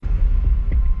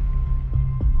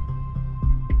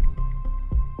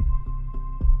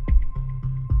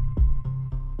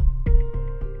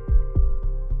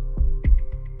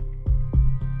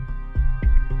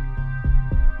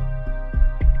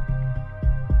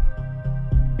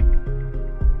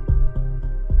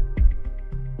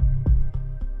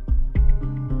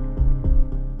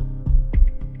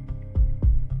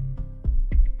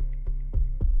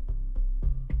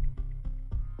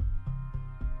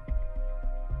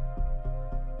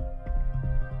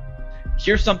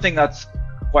Here's something that's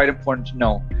quite important to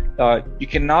know. You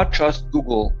cannot trust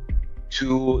Google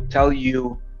to tell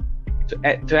you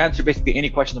to answer basically any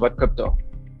question about crypto,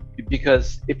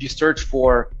 because if you search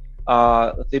for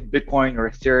let's say Bitcoin or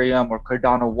Ethereum or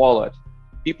Cardano wallet,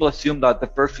 people assume that the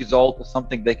first result is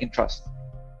something they can trust.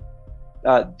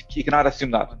 You cannot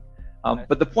assume that.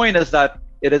 But the point is that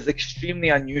it is extremely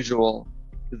unusual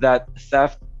that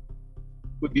theft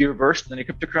would be reversed in a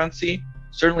cryptocurrency,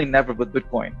 certainly never with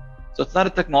Bitcoin. So it's not a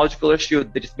technological issue.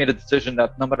 They just made a decision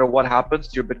that no matter what happens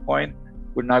to your Bitcoin,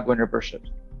 we're not going to reverse it.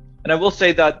 And I will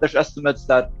say that there's estimates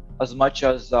that as much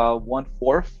as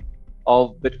 1/4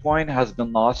 of Bitcoin has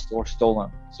been lost or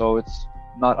stolen. So it's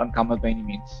not uncommon by any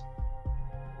means.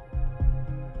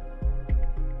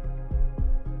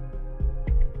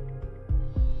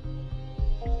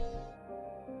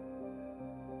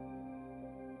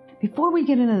 Before we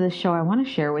get into this show, I want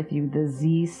to share with you the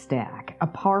Z-Stack, a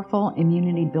powerful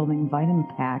immunity-building vitamin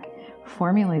pack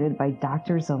formulated by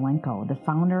Dr. Zelenko, the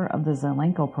founder of the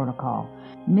Zelenko Protocol.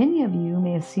 Many of you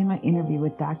may have seen my interview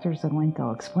with Dr.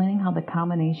 Zelenko explaining how the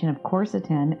combination of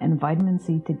quercetin and vitamin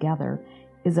C together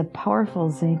is a powerful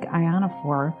zinc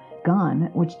ionophore gun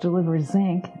which delivers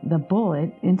zinc, the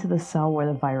bullet, into the cell where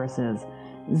the virus is.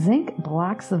 Zinc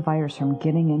blocks the virus from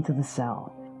getting into the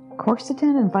cell.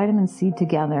 Quercetin and vitamin C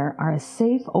together are a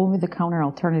safe over-the-counter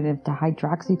alternative to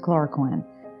hydroxychloroquine.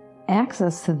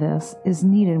 Access to this is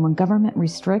needed when government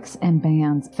restricts and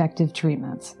bans effective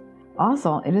treatments.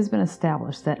 Also, it has been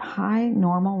established that high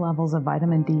normal levels of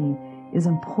vitamin D is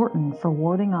important for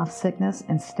warding off sickness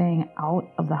and staying out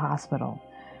of the hospital.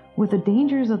 With the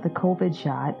dangers of the COVID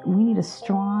shot, we need a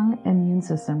strong immune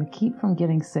system to keep from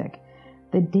getting sick.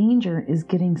 The danger is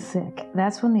getting sick.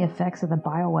 That's when the effects of the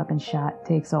bioweapon shot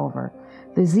takes over.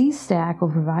 The Z-Stack will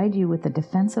provide you with a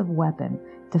defensive weapon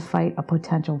to fight a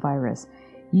potential virus.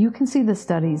 You can see the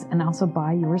studies and also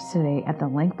buy yours today at the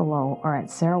link below or at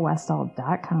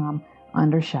sarahwestall.com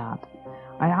under shop.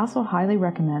 I also highly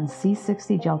recommend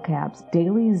C60 gel caps,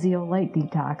 daily zeolite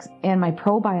detox, and my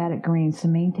probiotic greens to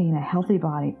maintain a healthy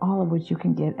body, all of which you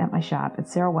can get at my shop at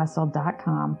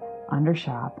sarahwestall.com under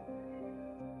shop.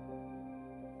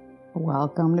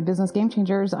 Welcome to Business Game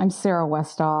Changers. I'm Sarah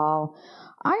Westall.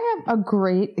 I have a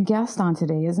great guest on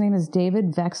today. His name is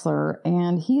David Vexler,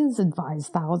 and he has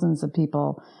advised thousands of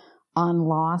people on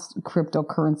lost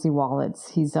cryptocurrency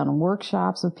wallets. He's done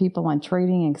workshops with people on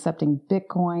trading and accepting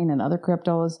Bitcoin and other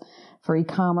cryptos for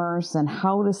e-commerce and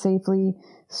how to safely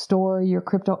store your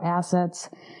crypto assets.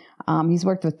 He's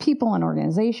worked with people and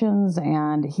organizations,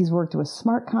 and he's worked with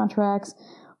smart contracts.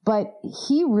 But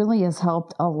he really has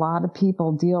helped a lot of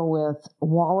people deal with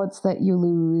wallets that you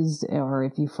lose, or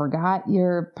if you forgot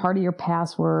your part of your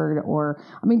password, or,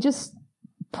 just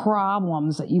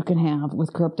problems that you can have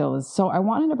with cryptos. So I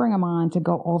wanted to bring him on to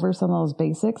go over some of those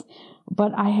basics,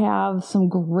 but I have some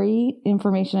great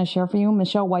information to share for you.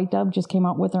 Michelle Whitedove just came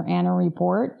out with her annual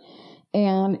report,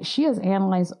 and she has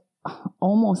analyzed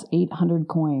almost 800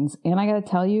 coins. And I got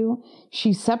to tell you,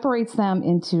 she separates them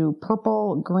into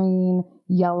purple, green,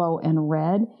 yellow, and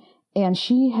red. And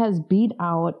she has beat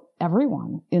out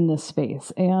everyone in this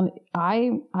space. And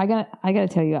I got to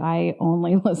tell you, I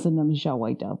only listen to Michelle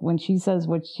Whitedove. When she says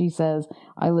what she says,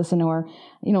 I listen to her.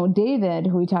 David,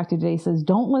 who we talked to today, says,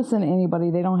 don't listen to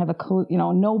anybody. They don't have a clue.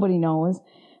 Nobody knows.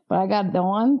 But I got the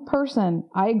one person,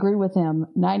 I agree with him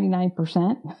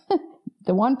 99%.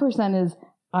 The 1% is,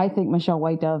 I think Michelle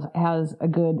Whitedove has a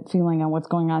good feeling on what's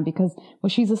going on because,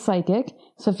 she's a psychic.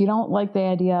 So if you don't like the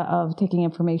idea of taking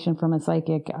information from a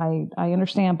psychic, I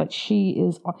understand, but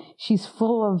she's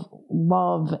full of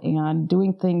love and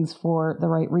doing things for the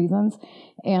right reasons.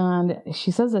 And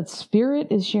she says that Spirit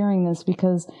is sharing this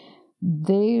because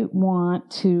they want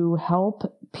to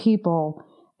help people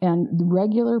and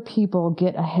regular people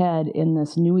get ahead in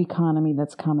this new economy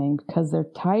that's coming because they're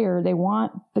tired. They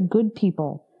want the good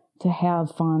people to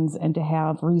have funds and to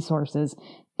have resources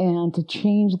and to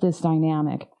change this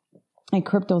dynamic. And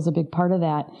crypto is a big part of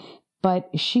that.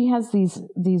 But she has these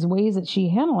ways that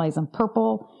she analyzes them: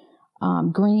 purple,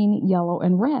 green, yellow,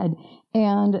 and red.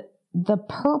 And her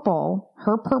purple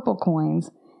coins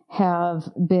have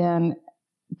been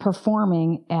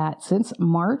performing since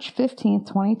March 15th,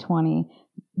 2020,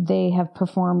 they have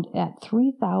performed at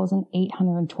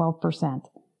 3,812%.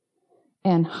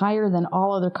 And higher than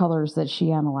all other colors that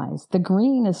she analyzed. The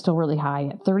green is still really high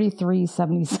at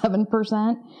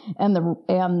 33.77%, and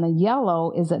the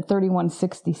yellow is at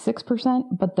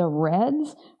 31.66%. But the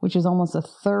reds, which is almost a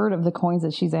third of the coins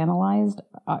that she's analyzed,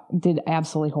 did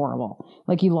absolutely horrible.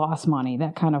 Like you lost money,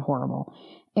 that kind of horrible.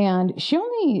 And she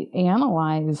only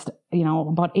analyzed,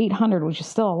 about 800, which is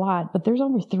still a lot, but there's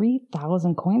over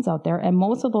 3,000 coins out there. And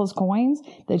most of those coins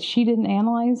that she didn't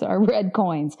analyze are red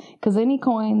coins, because any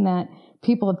coin that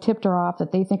people have tipped her off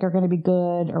that they think are going to be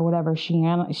good or whatever, she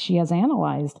has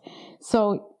analyzed.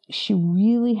 So she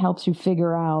really helps you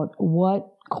figure out what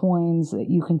coins that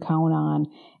you can count on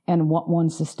and what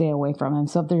ones to stay away from. And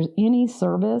so if there's any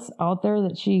service out there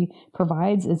that she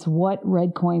provides, it's what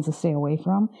red coins to stay away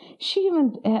from. She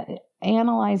even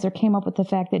analyzed or came up with the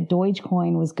fact that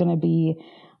Dogecoin was going to be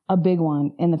a big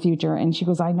one in the future. And she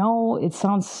goes, I know it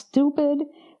sounds stupid,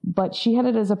 but she had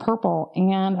it as a purple.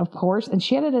 And of course, and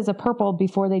she had it as a purple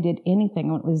before they did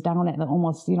anything. It was down at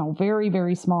almost, very,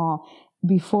 very small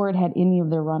before it had any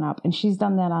of their run up. And she's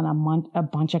done that on a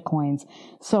bunch of coins.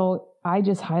 So I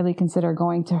just highly consider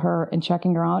going to her and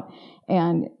checking her out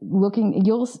and looking.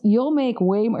 You'll make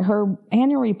her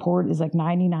annual report is like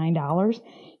 $99.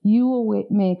 You will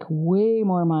make way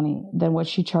more money than what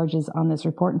she charges on this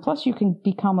report. And plus you can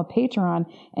become a patron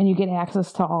and you get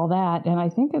access to all that. And I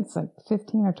think it's like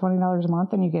 $15 or $20 a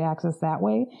month and you get access that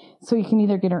way. So you can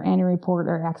either get her annual report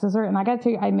or access her. And I got to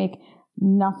tell you, I make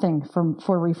nothing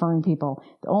for referring people.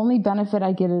 The only benefit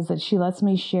I get is that she lets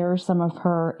me share some of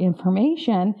her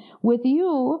information with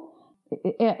you,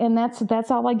 and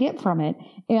that's all I get from it.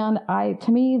 And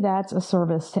to me, that's a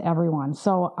service to everyone.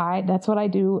 So that's what I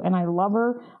do, and I love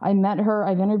her. I met her,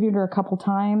 I've interviewed her a couple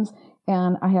times,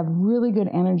 and I have really good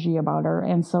energy about her.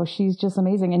 And so she's just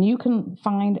amazing. And you can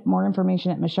find more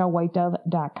information at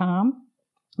michellewhitedove.com.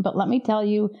 But let me tell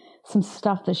you some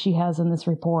stuff that she has in this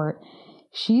report.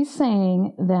 She's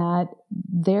saying that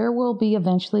there will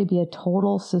eventually be a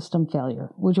total system failure,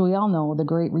 which we all know, the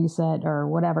Great Reset or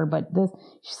whatever, but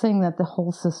she's saying that the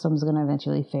whole system is going to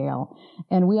eventually fail.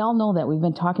 And we all know that. We've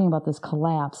been talking about this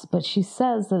collapse, but she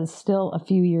says that it's still a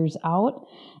few years out.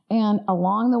 And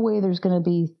along the way, there's going to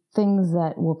be things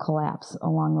that will collapse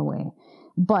along the way.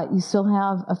 But you still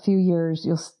have a few years.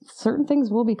 Certain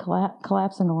things will be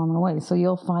collapsing along the way. So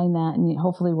you'll find that, and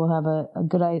hopefully we'll have a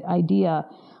good idea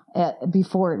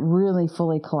before it really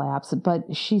fully collapsed.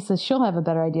 But she says she'll have a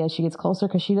better idea as she gets closer,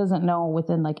 because she doesn't know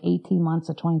within like 18 months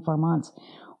or 24 months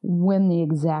when the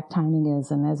exact timing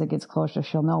is. And as it gets closer,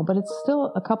 she'll know. But it's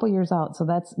still a couple years out. So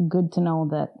that's good to know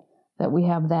that we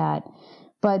have that.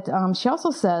 But she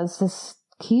also says to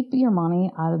keep your money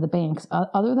out of the banks.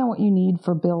 Other than what you need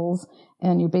for bills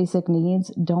and your basic needs,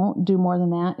 don't do more than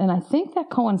that. And I think that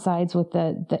coincides with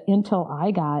the intel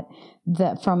I got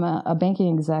that from a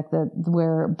banking exec,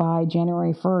 where by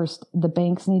January 1st, the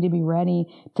banks need to be ready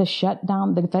to shut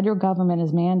down. The federal government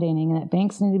is mandating that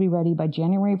banks need to be ready by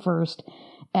January 1st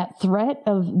at threat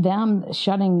of them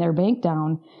shutting their bank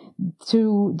down.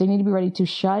 They need to be ready to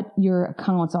shut your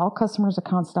accounts, all customers'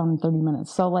 accounts, down in 30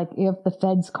 minutes. So like if the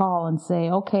feds call and say,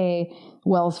 okay,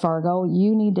 Wells Fargo,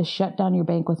 you need to shut down your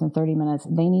bank within 30 minutes.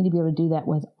 They need to be able to do that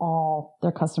with all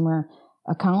their customer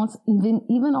accounts,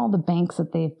 even all the banks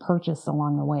that they've purchased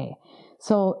along the way.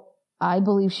 So I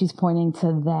believe she's pointing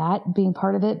to that being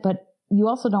part of it, but you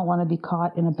also don't want to be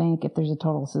caught in a bank if there's a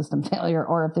total system failure,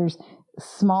 or if there's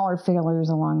smaller failures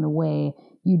along the way.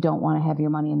 You don't want to have your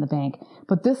money in the bank.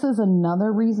 But this is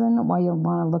another reason why you'll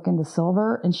want to look into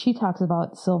silver. And she talks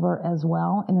about silver as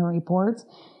well in her reports,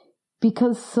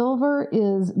 because silver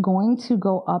is going to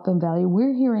go up in value.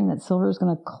 We're hearing that silver is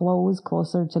going to close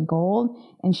closer to gold.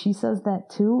 And she says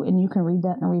that too. And you can read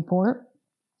that in a report.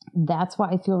 That's why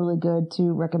I feel really good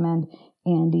to recommend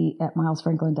Andy at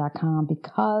milesfranklin.com,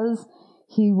 because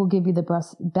he will give you the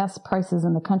best prices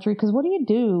in the country. Because what do you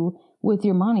do with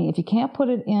your money if you can't put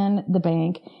it in the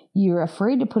bank? You're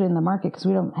afraid to put it in the market because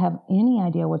we don't have any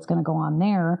idea what's going to go on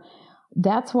there.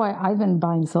 That's why I've been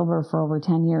buying silver for over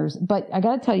 10 years. But I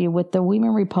got to tell you, with the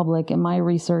Weimar Republic and my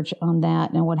research on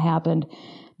that and what happened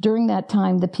during that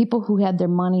time, the people who had their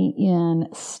money in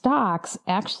stocks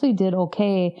actually did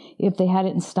okay if they had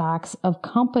it in stocks of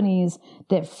companies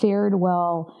that fared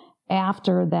well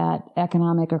after that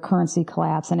economic or currency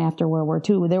collapse and after World War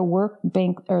II. There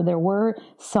were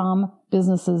some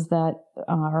businesses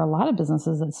or a lot of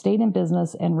businesses that stayed in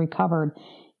business and recovered.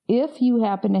 If you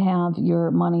happen to have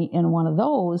your money in one of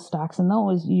those stocks, in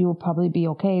those, you'll probably be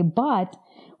okay. But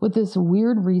with this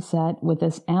weird reset, with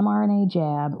this mRNA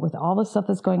jab, with all the stuff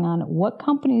that's going on, what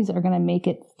companies are going to make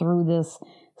it through this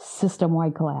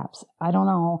system-wide collapse? I don't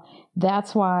know.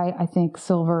 That's why I think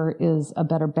silver is a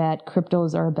better bet.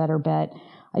 Cryptos are a better bet.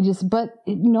 But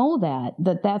know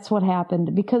that's what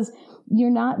happened, because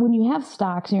when you have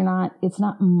stocks, it's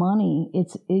not money.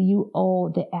 You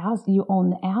own the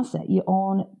asset. You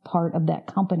own part of that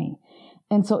company.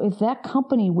 And so if that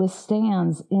company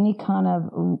withstands any kind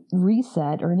of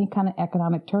reset or any kind of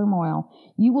economic turmoil,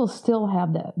 you will still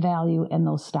have that value in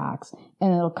those stocks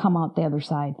and it'll come out the other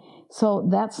side. So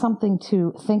that's something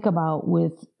to think about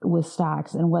with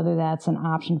stocks and whether that's an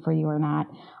option for you or not.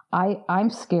 I'm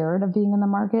scared of being in the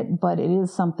market, but it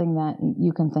is something that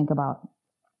you can think about.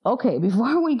 Okay,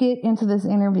 before we get into this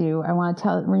interview, I want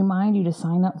to remind you to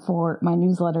sign up for my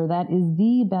newsletter. That is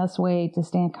the best way to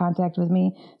stay in contact with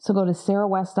me. So go to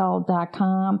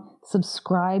sarahwestall.com,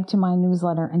 subscribe to my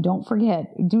newsletter, and don't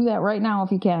forget, do that right now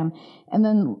if you can. And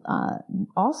then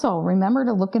also remember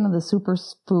to look into the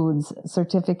superfoods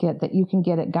certificate that you can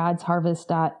get at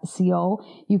godsharvest.co.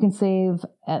 You can save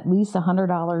at least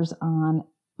 $100 on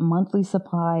monthly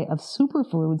supply of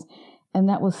superfoods. And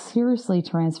that will seriously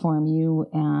transform you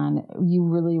and you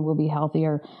really will be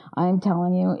healthier. I'm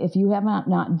telling you, if you have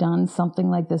not done something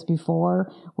like this before,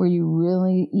 where you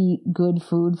really eat good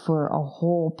food for a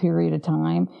whole period of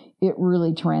time, it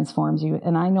really transforms you.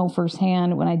 And I know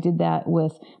firsthand when I did that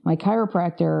with my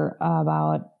chiropractor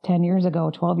about 10 years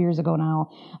ago, 12 years ago now,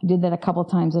 I did that a couple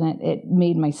of times and it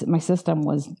made my system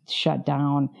was shut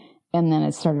down. And then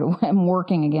it started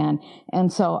working again.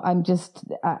 And so I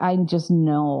just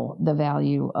know the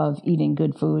value of eating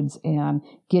good foods and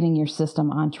getting your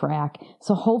system on track.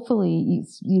 So hopefully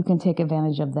you can take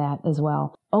advantage of that as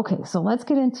well. Okay, so let's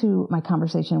get into my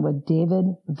conversation with David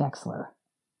Vexler.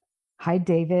 Hi,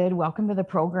 David. Welcome to the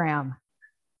program.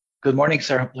 Good morning,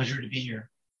 Sarah. Pleasure to be here.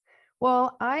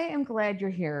 Well, I am glad you're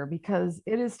here because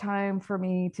it is time for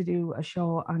me to do a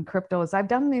show on cryptos. I've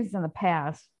done these in the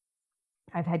past.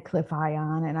 I've had Cliff High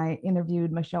on and I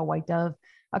interviewed Michelle White Dove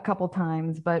a couple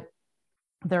times, but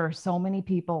there are so many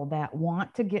people that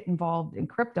want to get involved in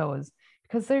cryptos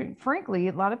because frankly,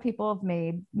 a lot of people have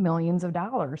made millions of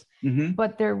dollars,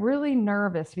 but they're really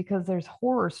nervous because there's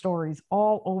horror stories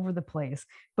all over the place.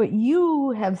 But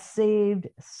you have saved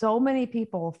so many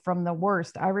people from the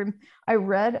worst. I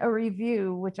read a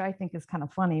review, which I think is kind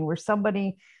of funny, where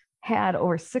somebody had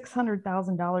over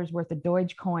 $600,000 worth of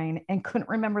Dogecoin and couldn't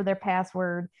remember their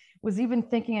password, was even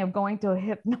thinking of going to a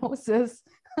hypnosis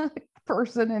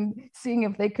person and seeing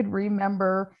if they could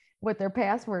remember what their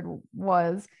password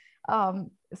was.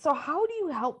 So how do you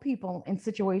help people in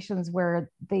situations where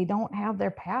they don't have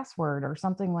their password or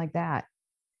something like that?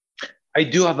 I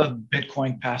do have a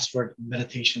Bitcoin password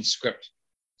meditation script.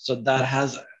 So that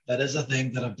is a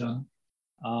thing that I've done.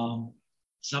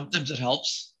 Sometimes it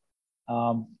helps.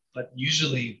 But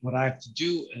usually what I have to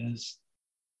do is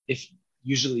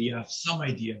usually you have some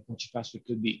idea of what your password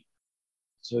could be.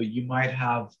 So you might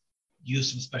have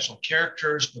used some special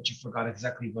characters, but you forgot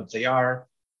exactly what they are,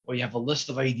 or you have a list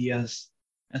of ideas.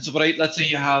 And so let's say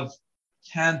you have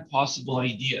 10 possible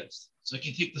ideas. So I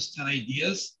can take those 10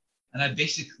 ideas and I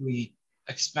basically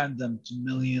expand them to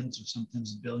millions or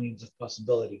sometimes billions of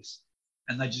possibilities.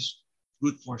 And I just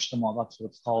brute force them all. That's what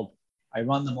it's called. I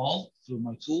run them all through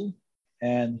my tool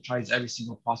and tries every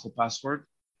single possible password,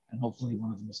 and hopefully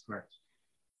one of them is correct.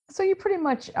 So you pretty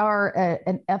much are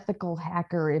an ethical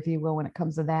hacker, if you will, when it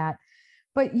comes to that.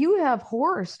 But you have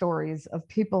horror stories of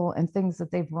people and things that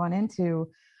they've run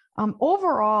into.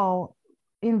 Overall,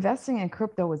 investing in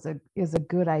crypto is a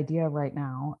good idea right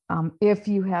now if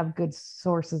you have good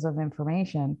sources of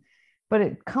information. But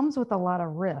it comes with a lot of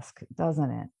risk, doesn't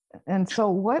it? And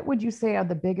so what would you say are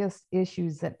the biggest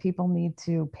issues that people need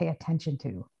to pay attention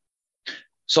to?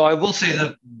 So I will say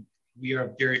that we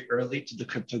are very early to the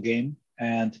crypto game,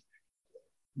 and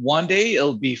one day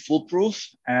it'll be foolproof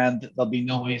and there'll be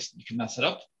no ways you can mess it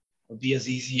up. It'll be as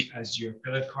easy as your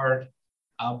credit card.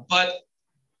 But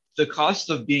the cost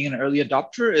of being an early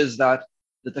adopter is that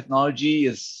the technology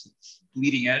is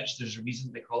bleeding edge. There's a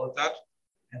reason they call it that.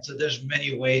 And so there's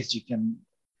many ways you can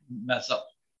mess up.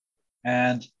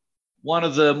 And one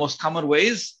of the most common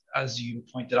ways, as you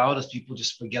pointed out, is people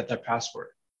just forget their password.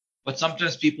 But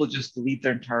sometimes people just delete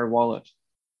their entire wallet.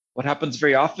 What happens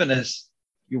very often is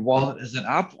your wallet is an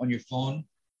app on your phone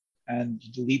and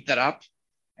you delete that app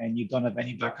and you don't have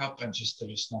any backup and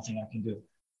there's nothing I can do.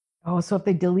 Oh, so if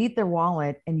they delete their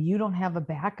wallet and you don't have a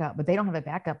backup, but they don't have a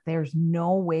backup, there's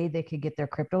no way they could get their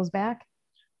cryptos back?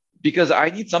 Because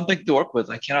I need something to work with.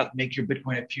 I cannot make your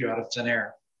Bitcoin appear out of thin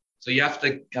air. So you have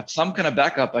to have some kind of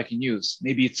backup I can use.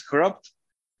 Maybe it's corrupt.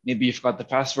 Maybe you forgot the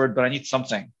password, but I need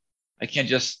something. I can't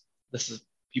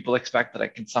people expect that I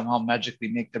can somehow magically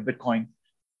make the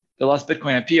last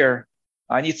Bitcoin appear.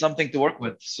 I need something to work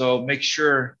with. So make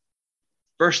sure,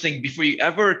 first thing, before you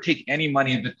ever take any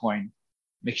money in Bitcoin,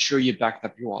 make sure you backed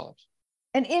up your wallet.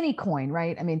 And any coin,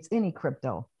 right? I mean, it's any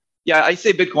crypto. Yeah, I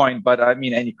say Bitcoin, but I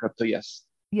mean any crypto, yes.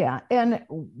 Yeah. And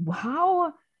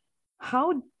how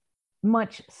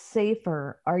much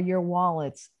safer are your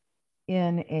wallets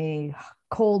in a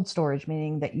cold storage,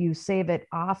 meaning that you save it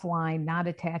offline, not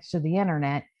attached to the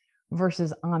internet,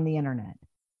 versus on the internet?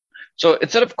 So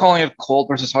instead of calling it cold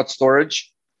versus hot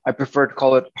storage, I prefer to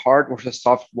call it hard versus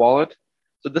soft wallet.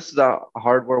 So this is a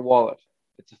hardware wallet.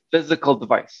 It's a physical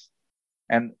device.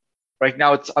 And right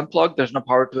now it's unplugged. There's no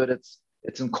power to it.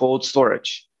 It's in cold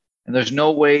storage. And there's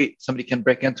no way somebody can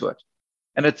break into it.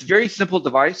 And it's a very simple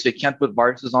device. So you can't put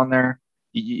viruses on there.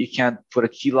 You can't put a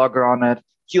keylogger on it.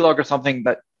 Keylogger is something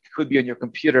that could be on your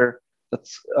computer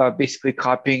that's basically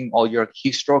copying all your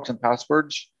keystrokes and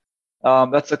passwords.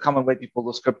 That's a common way people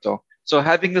lose crypto. So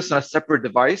having this on a separate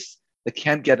device that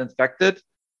can't get infected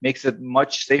makes it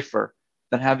much safer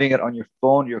than having it on your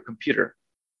phone or your computer.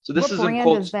 So this What is in brand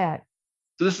cold. is that?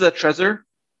 So this is a Trezor.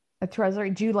 A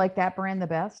Trezor? Do you like that brand the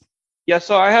best? Yeah.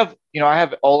 So I have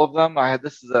all of them.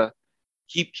 This is a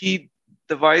KeepKey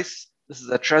device. This is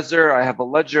a Trezor. I have a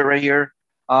Ledger right here.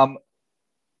 Um,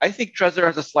 I think Trezor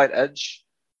has a slight edge,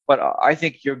 but I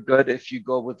think you're good if you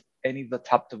go with any of the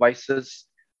top devices.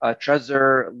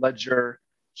 Trezor, Ledger,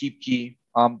 KeepKey.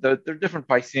 They're different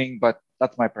pricing, but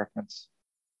that's my preference.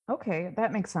 Okay,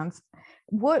 that makes sense.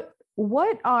 What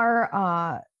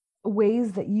are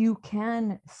ways that you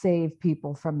can save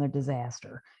people from the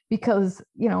disaster? Because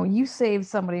you saved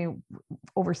somebody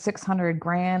over 600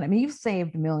 grand. I mean, you've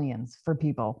saved millions for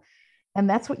people, and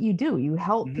that's what you do. You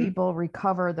help Mhm. people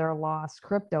recover their lost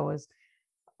crypto. Is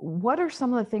What are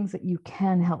some of the things that you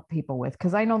can help people with?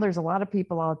 Because I know there's a lot of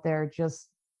people out there just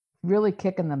really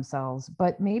kicking themselves,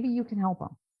 but maybe you can help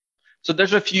them. So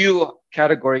there's a few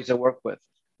categories I work with.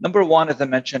 Number one, as I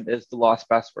mentioned, is the lost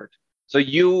password. So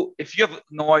if you have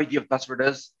no idea what password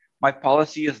is, my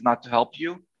policy is not to help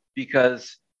you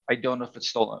because I don't know if it's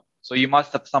stolen. So you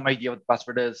must have some idea what the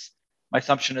password is. My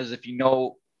assumption is if you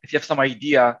have some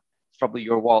idea, it's probably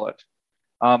your wallet.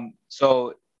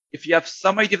 So if you have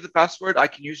some idea of the password, I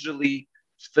can usually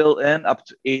fill in up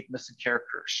to 8 missing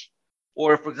characters.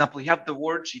 Or for example, you have the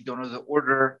words, you don't know the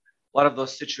order. A lot of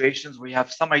those situations where you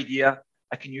have some idea,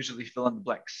 I can usually fill in the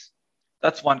blanks.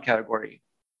 That's one category.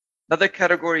 Another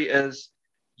category is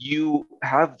you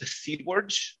have the seed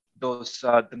words,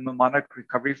 the mnemonic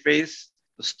recovery phrase,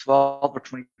 those 12 or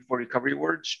 24 recovery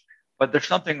words, but there's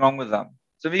something wrong with them.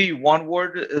 So maybe one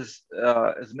word is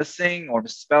missing or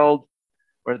misspelled,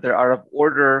 or they're out of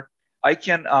order. I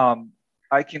can um,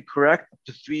 I can correct up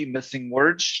to 3 missing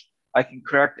words. I can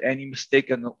correct any mistake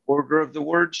in the order of the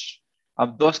words.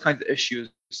 Those kinds of issues.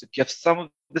 If you have some of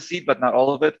the seed but not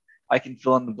all of it, I can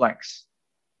fill in the blanks.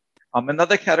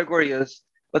 Another category is,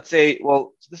 let's say,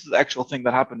 well, so this is the actual thing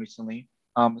that happened recently.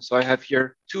 So I have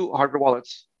here two hardware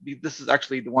wallets. This is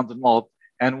actually the ones involved,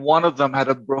 and one of them had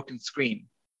a broken screen,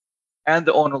 and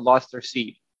the owner lost their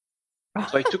seed.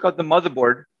 So I took out the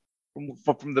motherboard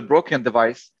from the broken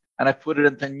device and I put it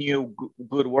into a new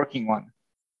good working one,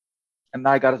 and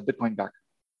now I got his Bitcoin back.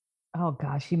 Oh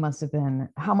gosh, he must have been.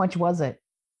 How much was it?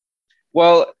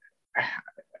 Well,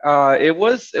 it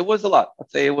was a lot. I'd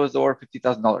say it was over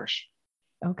 $50,000.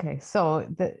 Okay, so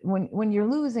when you're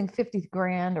losing 50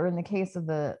 grand, or in the case of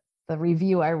the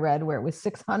review I read where it was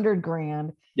 600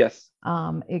 grand, Yes.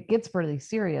 it gets pretty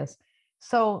serious.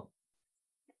 So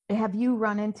have you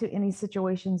run into any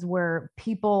situations where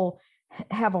people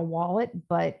have a wallet,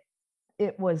 but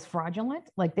it was fraudulent?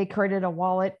 Like they created a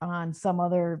wallet on some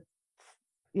other,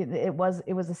 it was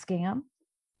a scam?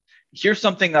 Here's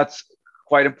something that's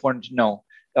quite important to know.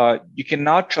 You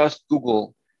cannot trust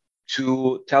Google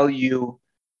to tell you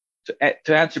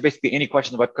to answer basically any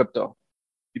question about crypto,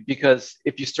 because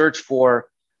if you search for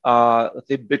let's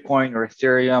say Bitcoin or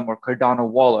Ethereum or Cardano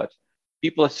wallet,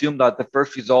 people assume that the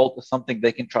first result is something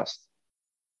they can trust.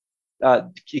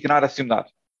 You cannot assume that,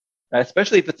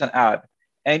 especially if it's an ad.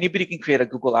 Anybody can create a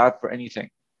Google ad for anything.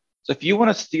 So if you want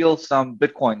to steal some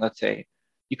Bitcoin, let's say,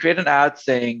 you create an ad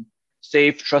saying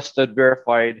safe, trusted,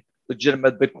 verified,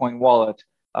 legitimate Bitcoin wallet,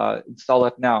 install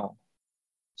it now.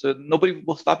 So nobody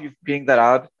will stop you from creating that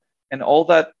ad. And all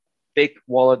that fake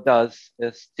wallet does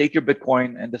is take your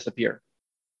Bitcoin and disappear.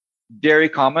 Very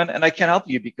common. And I can't help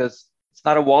you because it's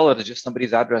not a wallet, it's just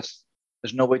somebody's address.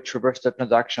 There's no way to traverse the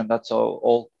transaction. That's how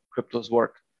all cryptos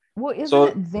work. Well, isn't So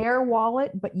it their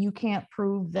wallet, but you can't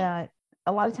prove that?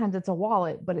 A lot of times it's a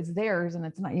wallet, but it's theirs and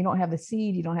it's not, you don't have the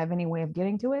seed, you don't have any way of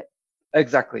getting to it.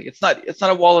 exactly. It's not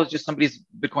a wallet, it's just somebody's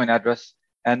Bitcoin address.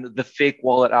 And the fake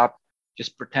wallet app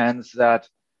just pretends that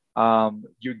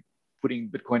you're putting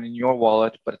Bitcoin in your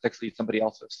wallet, but it's actually somebody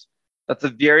else's. That's a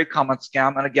very common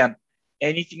scam. And again,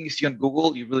 anything you see on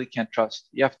Google, you really can't trust.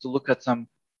 You have to look at some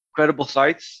credible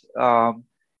sites.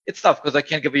 It's tough because I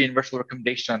can't give you a universal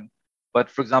recommendation. But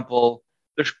for example,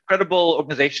 there's credible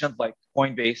organizations like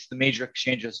Coinbase, the major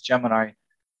exchanges, Gemini.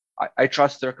 I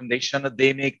trust their recommendation.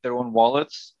 They make their own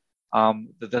wallets,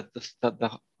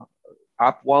 the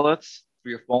app wallets for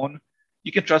your phone.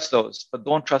 You can trust those, but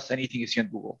don't trust anything you see on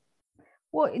Google.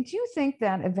 Well, do you think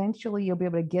that eventually you'll be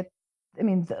able to get, I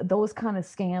mean, those kind of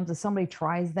scams, if somebody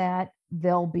tries that,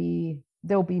 there'll be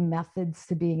methods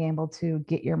to being able to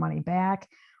get your money back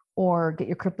or get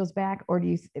your cryptos back? Or do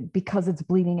you, because it's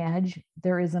bleeding edge,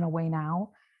 there isn't a way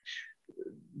now?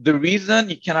 The reason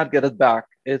you cannot get it back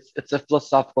is it's a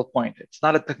philosophical point. It's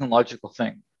not a technological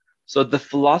thing. So the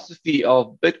philosophy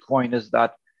of Bitcoin is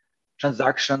that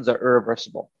transactions are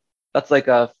irreversible. That's like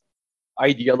a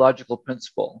ideological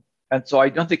principle. And so I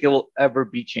don't think it will ever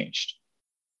be changed.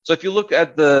 So if you look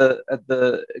at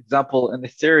the example in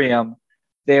Ethereum,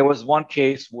 there was one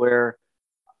case where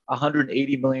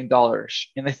 $180 million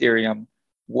in Ethereum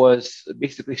was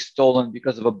basically stolen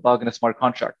because of a bug in a smart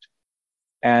contract.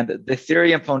 And the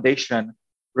Ethereum Foundation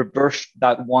reversed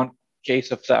that one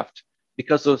case of theft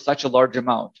because it was such a large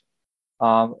amount.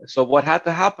 So what had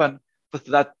to happen for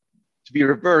that to be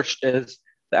reversed is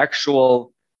the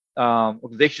actual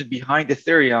organization behind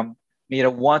Ethereum made a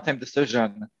one-time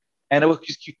decision, and it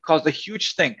caused a huge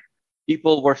stink.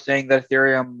 People were saying that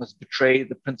Ethereum was betrayed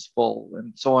the principle,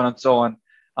 and so on and so on.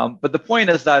 But the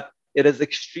point is that it is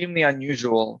extremely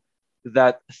unusual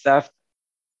that theft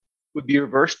would be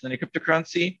reversed in a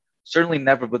cryptocurrency, certainly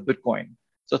never with Bitcoin.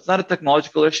 So it's not a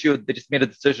technological issue. They just made a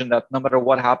decision that no matter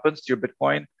what happens to your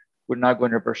Bitcoin, we're not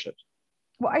going to reverse it.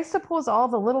 Well, I suppose all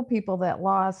the little people that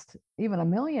lost even $1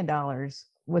 million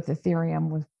with Ethereum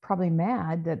was probably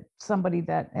mad that somebody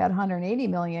that had 180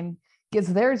 million gets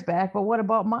theirs back. But what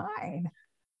about mine?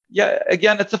 Yeah,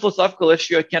 again, it's a philosophical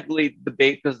issue. I can't really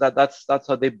debate because that's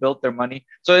how they built their money.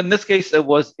 So in this case, it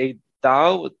was a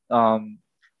DAO,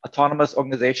 autonomous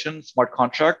organization, smart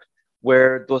contract,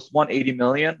 where those 180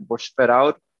 million were spread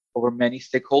out over many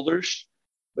stakeholders.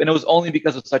 And it was only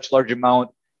because of such large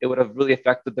amount, it would have really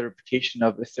affected the reputation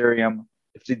of Ethereum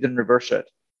if they didn't reverse it.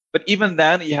 But even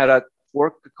then, you had a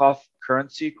fork off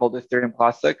currency called Ethereum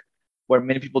Classic, where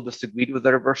many people disagreed with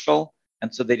the reversal.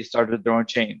 And so they just started their own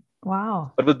chain.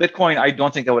 Wow. But with Bitcoin, I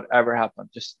don't think that would ever happen.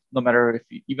 Just no matter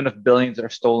even if billions are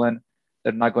stolen,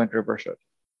 they're not going to reverse it.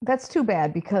 That's too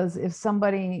bad, because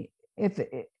if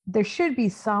there should be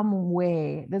some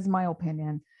way, this is my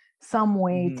opinion, some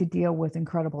way to deal with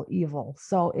incredible evil.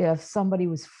 So if somebody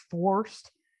was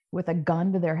forced with a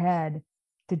gun to their head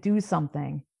to do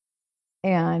something,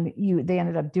 and they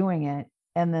ended up doing it,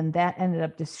 and then that ended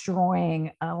up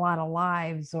destroying a lot of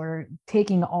lives or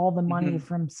taking all the money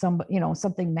from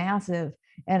something massive,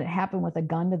 and it happened with a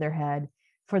gun to their head,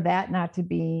 for that not to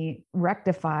be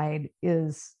rectified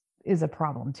is a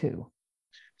problem too.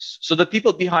 So the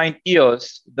people behind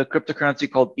EOS, the cryptocurrency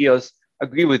called EOS,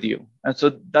 agree with you. And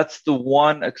so that's the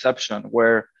one exception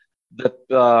where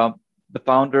the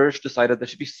founders decided there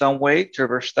should be some way to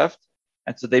reverse theft.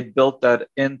 And so they built that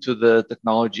into the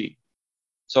technology.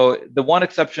 So the one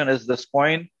exception is this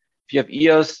coin. If you have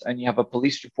EOS and you have a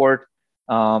police report,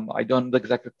 I don't know the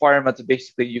exact requirements.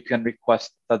 Basically, you can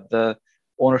request that the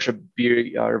ownership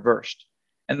be reversed.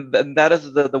 And that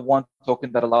is the one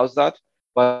token that allows that.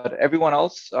 But everyone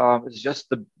else is just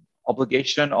the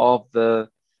obligation of the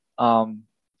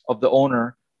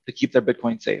owner to keep their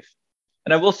Bitcoin safe.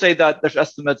 And I will say that there's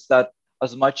estimates that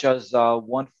as much as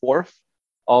 1/4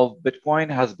 of Bitcoin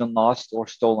has been lost or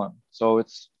stolen. So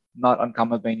it's not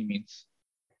uncommon by any means.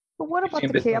 But what about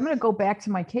the case? I'm going to go back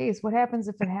to my case. What happens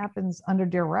if it happens under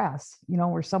duress,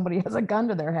 where somebody has a gun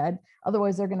to their head?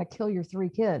 Otherwise, they're going to kill your 3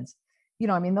 kids.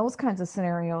 I mean, those kinds of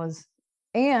scenarios.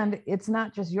 And it's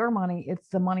not just your money, it's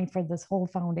the money for this whole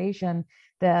foundation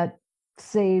that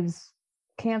saves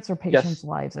cancer patients'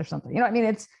 lives or something. I mean,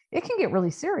 it can get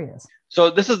really serious. So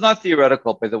this is not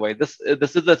theoretical, by the way. This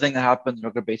is the thing that happens on a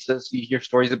regular basis. You hear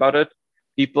stories about it.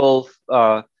 People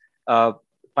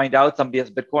find out somebody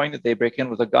has Bitcoin, they break in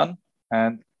with a gun,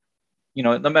 and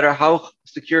no matter how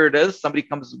secure it is, somebody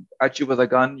comes at you with a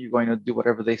gun, you're going to do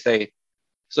whatever they say.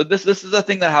 So this is a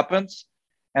thing that happens.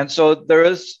 And so there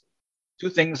is 2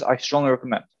 things I strongly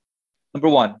recommend. Number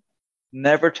 1,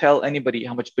 never tell anybody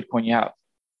how much Bitcoin you have.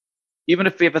 Even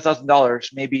if you have $1,000,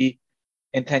 maybe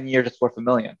in 10 years it's worth $1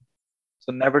 million.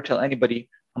 So never tell anybody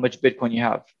how much Bitcoin you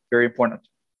have. Very important.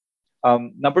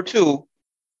 Number 2,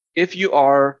 if you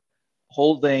are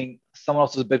holding someone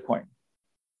else's Bitcoin,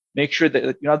 make sure that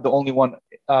you're not the only one.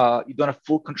 You don't have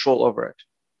full control over it.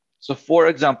 So, for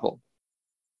example,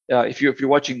 if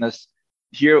you're watching this,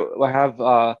 here I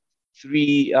have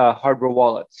 3 hardware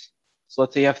wallets. So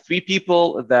let's say you have 3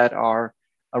 people that are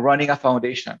running a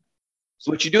foundation.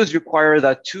 So what you do is require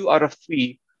that 2 out of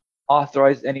 3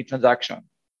 authorize any transaction.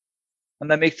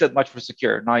 And that makes it much more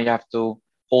secure. Now you have to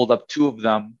hold up 2 of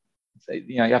them.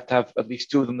 You have to have at least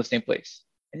 2 of them in the same place.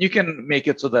 And you can make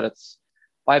it so that it's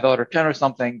 5 out of 10 or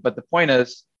something. But the point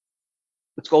is,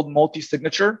 it's called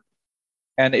multi-signature.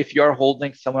 And if you're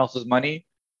holding someone else's money,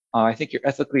 I think you're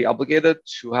ethically obligated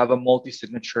to have a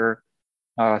multi-signature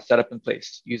setup in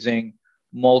place using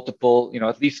multiple,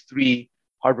 at least 3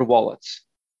 hardware wallets.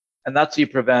 And that's how you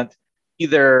prevent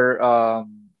either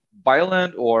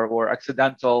violent or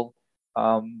accidental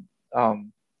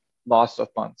loss of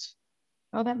funds.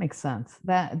 Oh, that makes sense.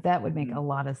 That would make a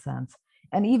lot of sense.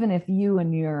 And even if you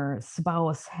and your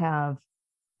spouse have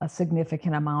a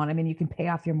significant amount, I mean, you can pay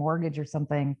off your mortgage or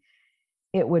something,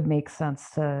 it would make sense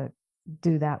to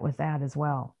do that with that as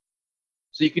well.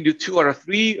 So you can do 2 out of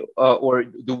 3, or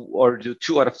do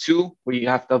 2 out of 2, where you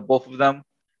have to have both of them.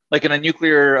 Like in a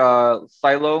nuclear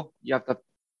silo, you have to have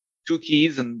 2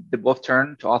 keys and they both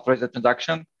turn to authorize the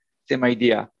transaction. Same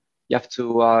idea. You have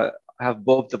to have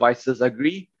both devices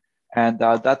agree, and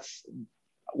that's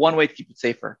one way to keep it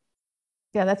safer.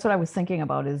 Yeah, that's what I was thinking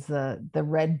about, is the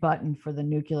red button for the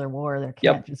nuclear war. There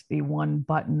can't just be one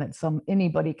button that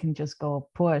anybody can just go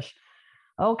push.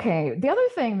 Okay. The other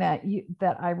thing that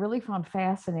I really found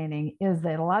fascinating is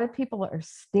that a lot of people are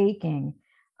staking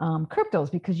cryptos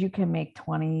because you can make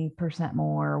 20%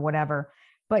 more or whatever.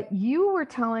 But you were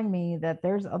telling me that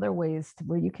there's other ways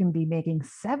where you can be making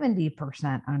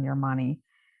 70% on your money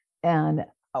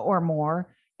or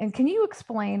more. And can you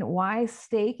explain why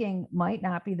staking might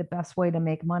not be the best way to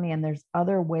make money, and there's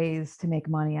other ways to make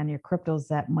money on your cryptos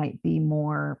that might be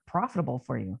more profitable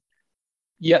for you?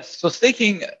 Yes. So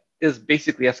staking is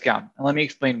basically a scam. And let me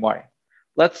explain why.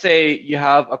 Let's say you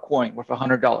have a coin worth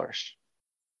 $100.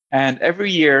 And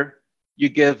every year you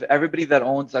give everybody that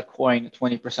owns that coin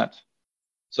 20%.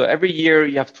 So every year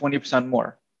you have 20%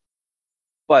 more.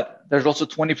 But there's also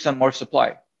 20% more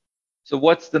supply. So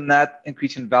what's the net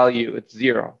increase in value? It's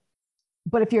 0.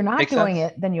 But if you're not doing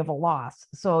it, then you have a loss.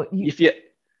 So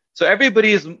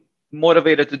everybody is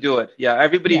motivated to do it. Yeah,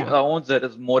 everybody that owns it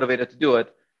is motivated to do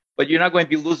it. But you're not going to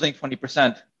be losing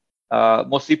 20%.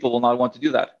 Most people will not want to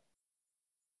do that,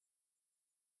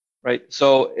 right?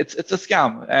 So it's a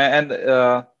scam, and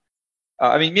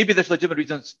I mean, maybe there's legitimate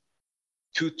reasons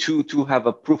to have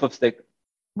a proof of stake.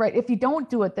 Right. If you don't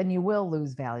do it, then you will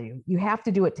lose value. You have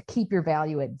to do it to keep your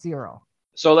value at 0.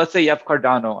 So let's say you have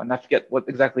Cardano, and I forget what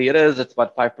exactly it is. It's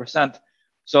about 5%.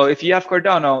 So if you have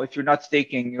Cardano, if you're not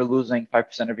staking, you're losing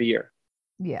 5% every year.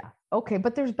 Yeah. Okay.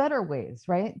 But there's better ways,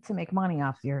 right, to make money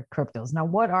off your cryptos. Now,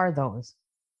 what are those?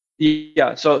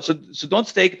 Yeah. So don't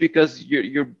stake because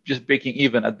you're just breaking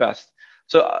even at best.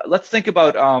 So let's think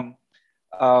about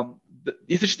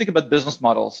you should think about business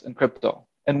models in crypto.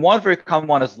 And one very common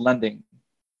one is lending.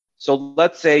 So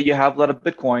let's say you have a lot of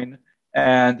Bitcoin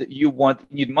and you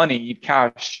need money, you need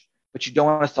cash, but you don't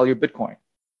want to sell your Bitcoin.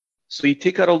 So you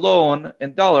take out a loan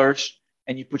in dollars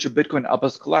and you put your Bitcoin up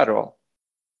as collateral.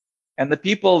 And the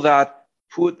people that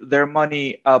put their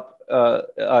money up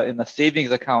in a savings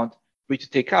account for you to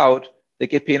take out, they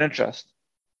get paid interest.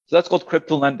 So that's called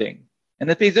crypto lending,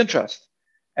 and it pays interest.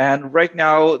 And right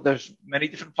now, there's many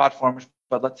different platforms,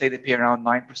 but let's say they pay around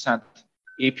 9%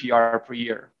 APR per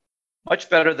year. Much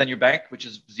better than your bank, which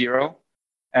is 0,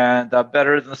 and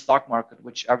better than the stock market,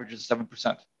 which averages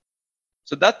 7%.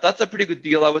 So that's a pretty good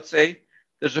deal, I would say.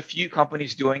 There's a few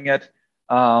companies doing it,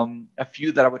 a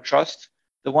few that I would trust.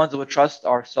 The ones I would trust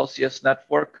are Celsius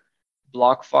Network,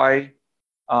 BlockFi,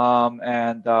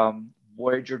 and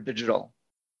Voyager Digital.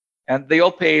 And they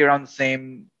all pay around the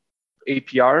same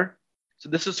APR. So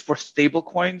this is for stable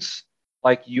coins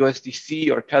like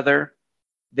USDC or Tether.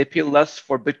 They pay less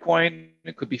for Bitcoin.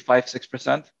 It could be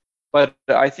 5-6%. But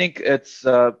I think it's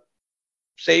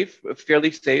safe,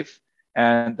 fairly safe.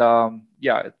 And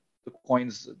the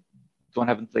coins don't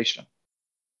have inflation.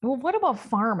 Well, what about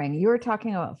farming? You were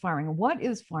talking about farming. What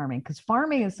is farming? Because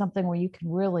farming is something where you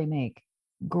can really make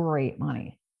great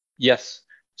money. Yes.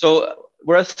 So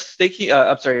whereas staking,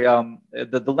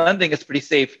 the lending is pretty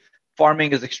safe.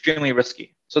 Farming is extremely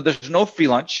risky. So there's no free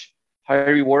lunch. High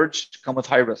rewards come with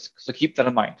high risk. So keep that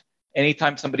in mind.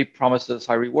 Anytime somebody promises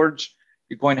high rewards,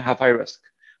 you're going to have high risk.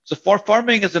 So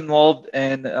farming is involved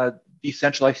in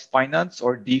decentralized finance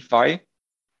or DeFi.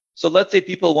 So let's say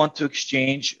people want to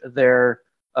exchange their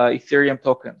Ethereum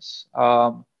tokens,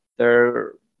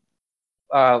 their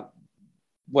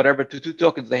whatever two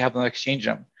tokens they have on exchange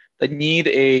them. They need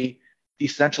a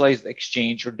decentralized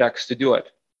exchange or DEX to do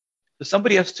it. So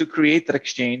somebody has to create that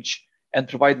exchange and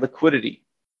provide liquidity.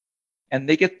 And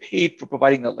they get paid for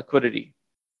providing that liquidity.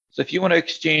 So if you want to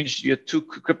exchange your two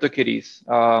CryptoKitties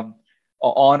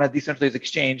on a decentralized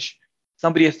exchange,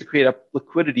 somebody has to create a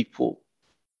liquidity pool.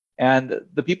 And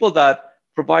the people that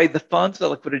provide the funds to the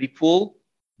liquidity pool,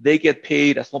 they get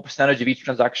paid a small percentage of each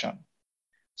transaction.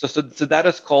 So that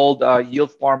is called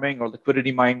yield farming or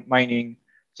liquidity mining.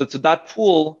 So that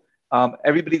pool,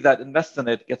 everybody that invests in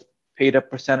it gets paid a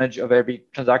percentage of every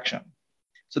transaction.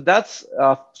 So that's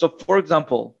so. For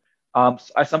example,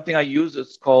 something I use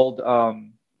is called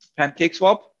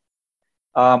PancakeSwap.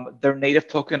 Their native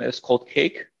token is called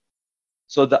Cake.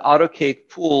 So the AutoCake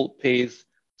pool pays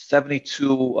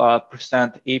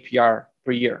 72% APR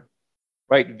per year,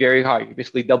 right? Very high. You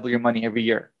basically double your money every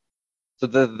year. So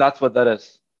that's what that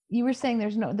is. You were saying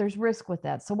there's risk with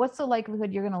that. So what's the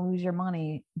likelihood you're going to lose your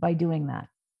money by doing that?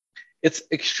 It's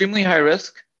extremely high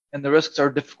risk, and the risks are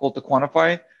difficult to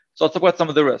quantify. So let's talk about some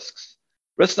of the risks.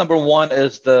 Risk number one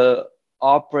is the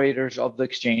operators of the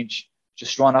exchange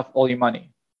just run off all your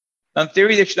money. Now, in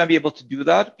theory, they should not be able to do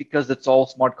that because it's all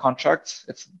smart contracts.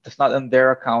 It's not in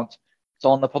their account. It's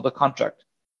all in the public contract.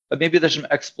 But maybe there's some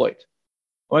exploit,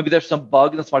 or maybe there's some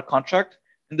bug in the smart contract.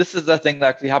 And this is the thing that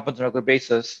actually happens on a regular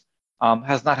basis.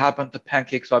 Has not happened to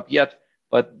PancakeSwap yet,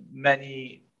 but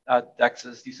many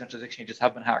DEXs, decentralized exchanges,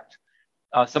 have been hacked.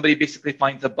 Somebody basically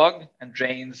finds a bug and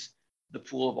drains the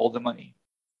pool of all the money.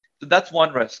 So that's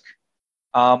one risk.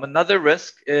 Another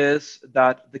risk is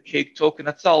that the Cake token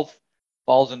itself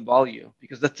falls in value,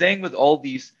 because the thing with all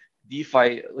these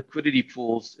DeFi liquidity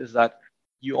pools is that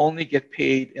you only get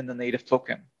paid in the native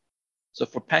token. So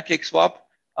for PancakeSwap,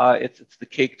 it's the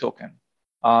Cake token.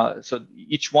 So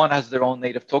each one has their own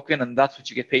native token, and that's what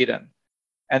you get paid in.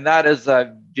 And that is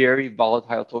a very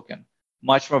volatile token,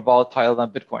 much more volatile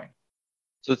than Bitcoin.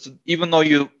 So even though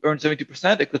you earn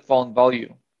 72%, it could fall in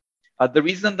value. The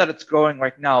reason that it's growing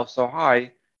right now so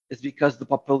high is because the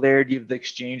popularity of the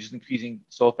exchange is increasing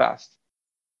so fast.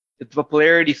 If the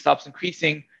popularity stops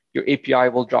increasing, your API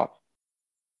will drop.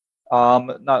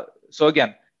 So again,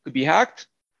 it could be hacked.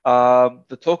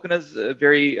 The token is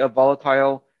very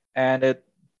volatile, and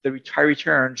the high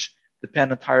returns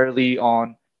depend entirely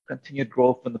on continued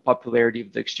growth in the popularity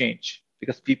of the exchange,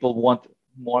 because people want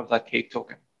more of that Cake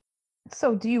token.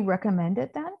 So do you recommend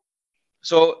it then?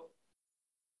 So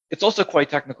it's also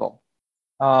quite technical.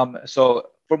 So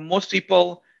for most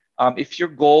people, if your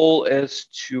goal is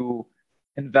to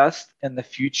invest in the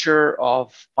future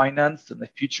of finance and the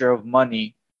future of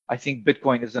money, I think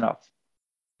Bitcoin is enough.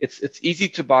 It's easy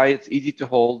to buy, it's easy to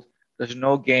hold. There's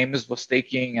no games with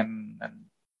staking and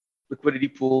liquidity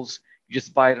pools. You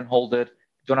just buy it and hold it.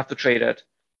 You don't have to trade it.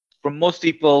 For most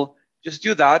people, just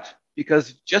do that,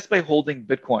 because just by holding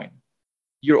Bitcoin,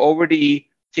 you're already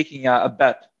taking a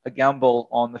bet, a gamble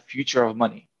on the future of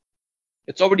money.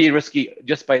 It's already risky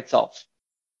just by itself.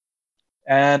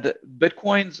 And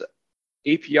Bitcoin's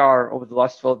APR over the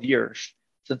last 12 years,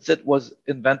 since it was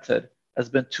invented, has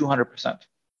been 200%.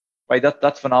 Right?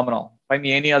 That's phenomenal. Find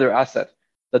me any other asset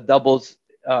that doubles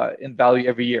in value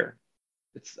every year.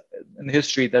 It's in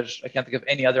history. I can't think of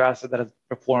any other asset that has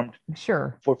performed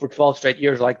for 12 straight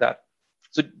years like that.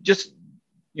 So just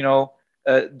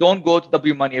don't go to double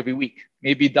your money every week.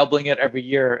 Maybe doubling it every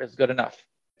year is good enough.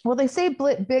 Well, they say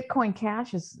Bitcoin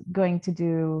Cash is going to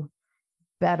do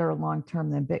better long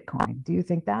term than Bitcoin. Do you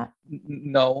think that?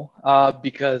 No,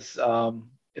 because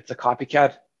it's a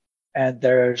copycat, and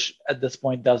there's at this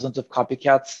point dozens of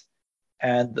copycats,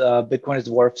 and Bitcoin is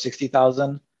worth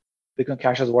 60,000. Bitcoin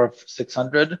Cash is worth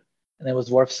 600, and it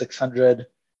was worth 600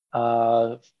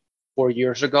 4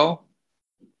 years ago.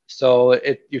 So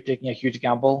you're taking a huge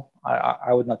gamble.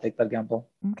 I would not take that gamble.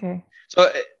 Okay.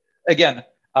 So again,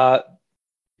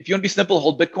 if you want to be simple,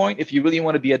 hold Bitcoin. If you really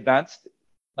want to be advanced,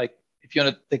 like if you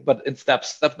want to think about it in steps,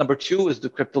 step number 2 is do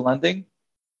crypto lending.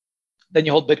 Then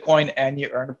you hold Bitcoin and you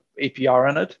earn APR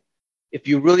on it. If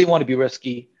you really want to be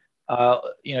risky,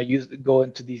 go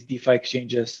into these DeFi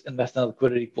exchanges, invest in a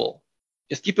liquidity pool.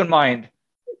 Just keep in mind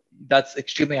that's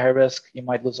extremely high risk. You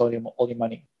might lose all your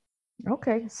money.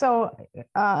 Okay, so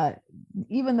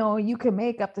even though you can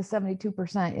make up to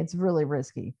 72%, it's really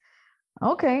risky.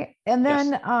 Okay, and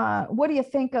then yes. What do you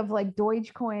think of like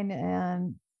Dogecoin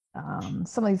and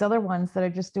some of these other ones that are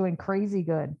just doing crazy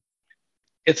good?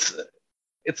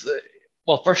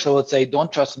 Well, first I would say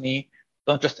don't trust me.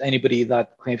 Don't trust anybody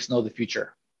that claims to know the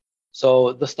future.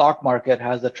 So the stock market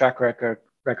has a track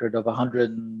record of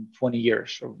 120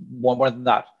 years or more than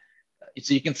that.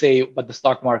 So you can say, but the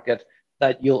stock market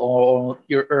that you'll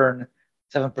earn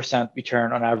 7%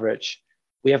 return on average.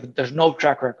 There's no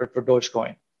track record for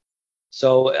Dogecoin.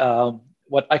 So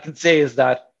what I can say is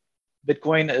that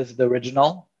Bitcoin is the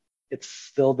original. It's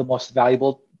still the most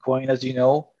valuable coin, as you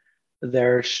know.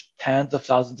 There's tens of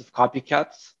thousands of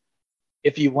copycats.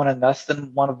 If you want to invest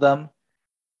in one of them,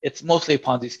 it's mostly a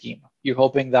Ponzi scheme. You're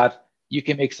hoping that you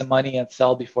can make some money and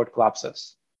sell before it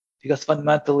collapses. Because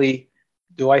fundamentally,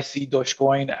 do I see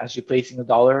Dogecoin as replacing the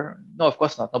dollar? No, of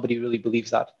course not. Nobody really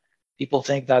believes that. People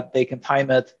think that they can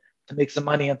time it to make some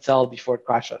money and sell before it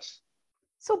crashes.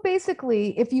 So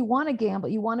basically, if you want to gamble,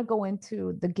 you want to go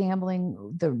into the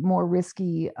gambling, the more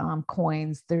risky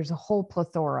coins, there's a whole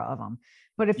plethora of them.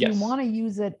 But if you Yes. want to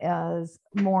use it as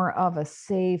more of a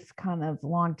safe kind of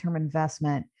long-term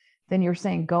investment, then you're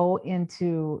saying go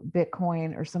into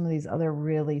Bitcoin or some of these other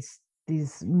really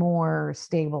these more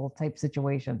stable type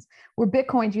situations. Where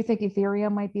Bitcoin, do you think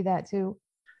Ethereum might be that too?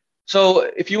 So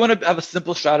if you want to have a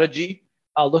simple strategy,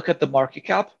 look at the market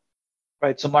cap,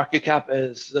 right? So market cap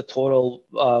is the total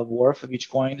worth of each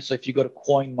coin. So if you go to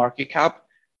coin market cap,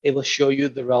 it will show you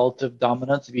the relative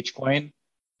dominance of each coin.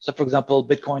 So for example,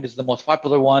 Bitcoin is the most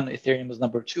popular one, Ethereum is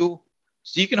number two.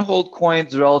 So you can hold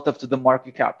coins relative to the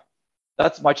market cap.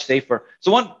 That's much safer.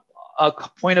 So one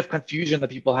point of confusion that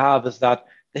people have is that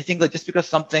they think that just because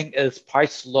something is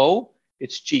priced low,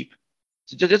 it's cheap.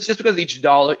 So just because each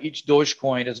dollar, each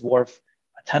Dogecoin is worth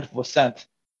a tenth of a cent,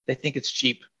 they think it's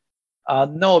cheap.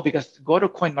 No, because go to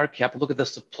CoinMarketCap, look at the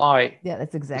supply. Yeah,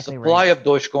 that's The exactly supply right. of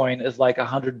Dogecoin is like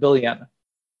 100 billion.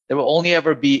 There will only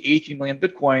ever be 18 million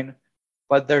Bitcoin,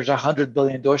 but there's 100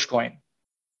 billion Dogecoin.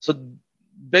 So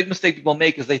big mistake people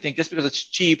make is they think just because it's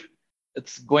cheap,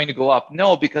 it's going to go up.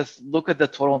 No, because look at the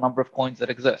total number of coins that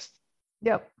exist.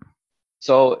 Yep.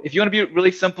 So if you want to be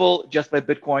really simple, just buy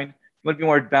Bitcoin. If you want to be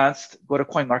more advanced, go to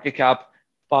CoinMarketCap,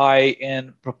 buy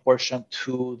in proportion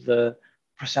to the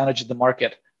percentage of the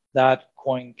market that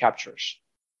coin captures.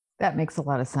 That makes a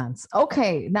lot of sense.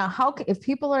 Okay, now if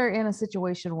people are in a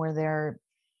situation where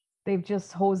they've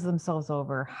just hosed themselves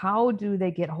over, how do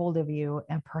they get hold of you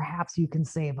and perhaps you can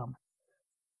save them?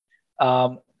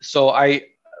 So I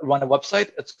run a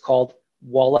website. It's called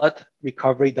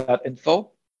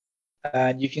walletrecovery.info.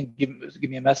 And you can give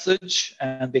me a message,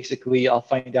 and basically I'll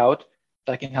find out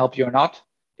if I can help you or not.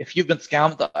 If you've been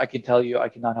scammed, I can tell you I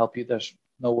cannot help you. There's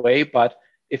no way. But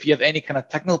if you have any kind of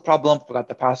technical problem, forgot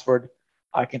the password,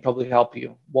 I can probably help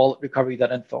you.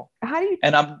 Walletrecovery.info. How do you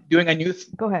And I'm doing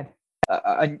go ahead?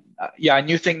 a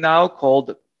new thing now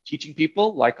called teaching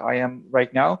people, like I am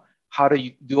right now, how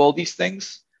to do all these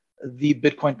things. The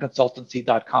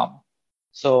bitcoinconsultancy.com.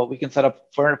 So we can set up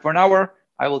for an hour.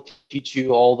 I will teach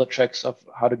you all the tricks of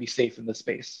how to be safe in this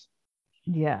space.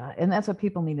 Yeah, and that's what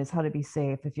people need is how to be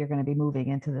safe if you're going to be moving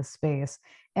into this space.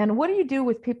 And what do you do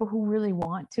with people who really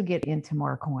want to get into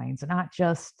more coins, not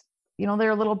just, they're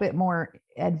a little bit more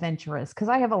adventurous? Because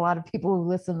I have a lot of people who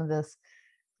listen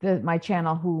to my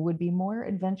channel who would be more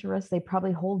adventurous. They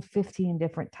probably hold 15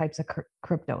 different types of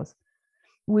cryptos.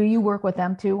 Will you work with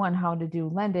them too on how to do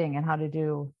lending and how to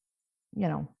do,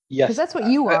 because Yes, that's what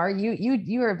you are.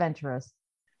 You're adventurous.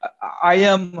 I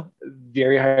am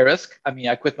very high risk. I mean,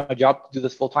 I quit my job to do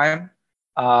this full time,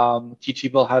 teach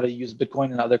people how to use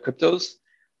Bitcoin and other cryptos.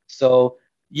 So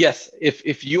yes,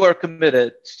 if you are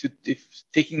committed to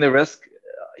taking the risk,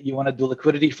 you want to do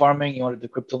liquidity farming, you want to do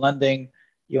crypto lending,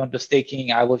 you want to do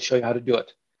staking, I will show you how to do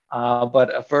it.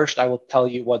 But first, I will tell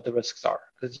you what the risks are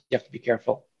because you have to be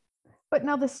careful. But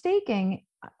now the staking,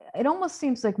 it almost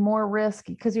seems like more risk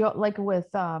because you like with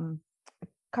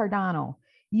Cardano,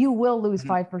 you will lose Mhm.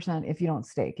 5% if you don't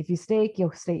stake. If you stake,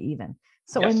 you'll stay even.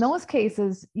 So in Yes. those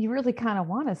cases, you really kind of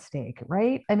want to stake,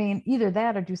 right? I mean, either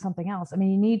that or do something else. I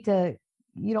mean, you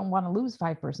don't want to lose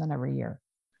 5% every year.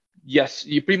 Yes,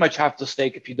 you pretty much have to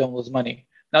stake if you don't lose money.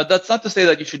 Now, that's not to say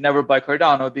that you should never buy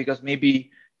Cardano because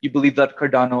maybe you believe that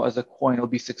Cardano as a coin will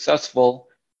be successful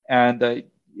and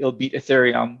it'll beat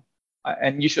Ethereum,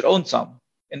 and you should own some.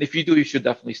 And if you do, you should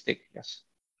definitely stake. Yes.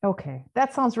 Okay,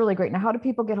 that sounds really great. Now, how do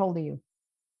people get hold of you?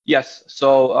 Yes.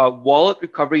 So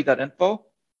walletrecovery.info,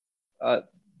 uh,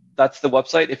 that's the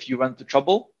website if you run into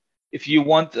trouble. If you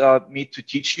want me to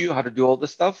teach you how to do all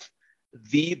this stuff,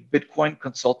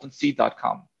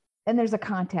 thebitcoinconsultancy.com. And there's a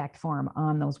contact form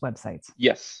on those websites.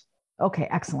 Yes. Okay,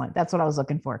 excellent. That's what I was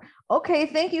looking for. Okay,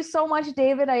 thank you so much,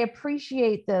 David. I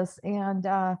appreciate this. And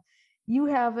you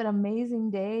have an amazing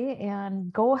day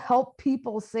and go help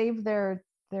people save their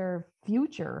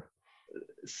future.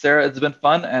 Sarah, it's been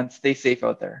fun and stay safe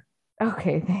out there.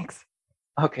 Okay, thanks.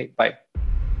 Okay, bye.